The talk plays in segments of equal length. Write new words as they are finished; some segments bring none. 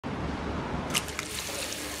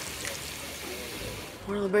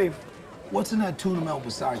Where'll it be? What's in that tuna melt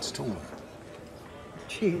besides tuna?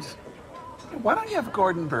 Cheese. Why don't you have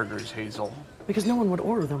Gordon burgers, Hazel? Because no one would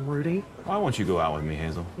order them, Rudy. Why won't you go out with me,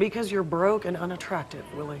 Hazel? Because you're broke and unattractive,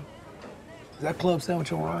 Willie. Is that club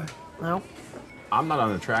sandwich all right? No, I'm not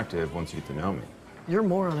unattractive once you get to know me. you're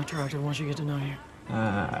more unattractive once you get to know you.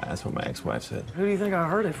 That's what my ex-wife said. Who do you think I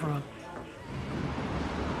heard it from?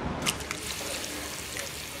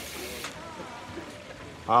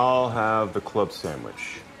 I'll have the club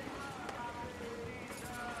sandwich.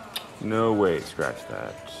 No, wait, scratch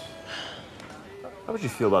that. How would you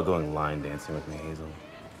feel about going line dancing with me, Hazel?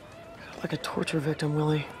 Like a torture victim,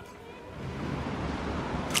 Willie.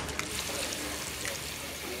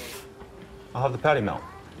 I'll have the patty melt.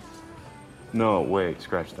 No, wait,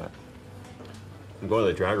 scratch that. I'm going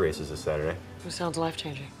to the drag races this Saturday. It sounds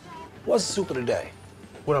life-changing. What's the soup of the day?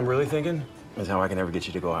 What I'm really thinking is how I can ever get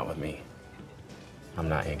you to go out with me. I'm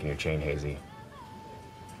not yanking your chain, Hazy.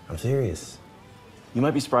 I'm serious. You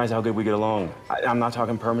might be surprised how good we get along. I'm not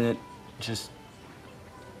talking permanent, just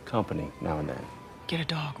company now and then. Get a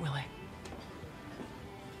dog, Willie.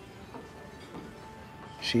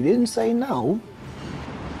 She didn't say no.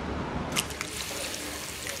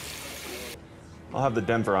 I'll have the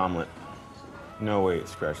Denver omelet. No, wait,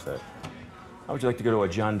 scratch that. How would you like to go to a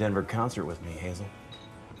John Denver concert with me, Hazel?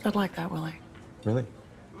 I'd like that, Willie. Really?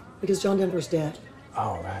 Because John Denver's dead.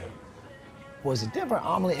 Oh, right. Was the Denver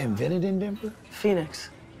omelet invented in Denver? Phoenix.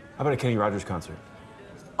 How about a Kenny Rogers concert?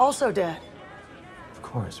 Also dead. Of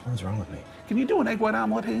course, what's wrong with me? Can you do an egg white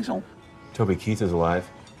omelet, Hazel? Toby Keith is alive.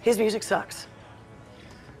 His music sucks.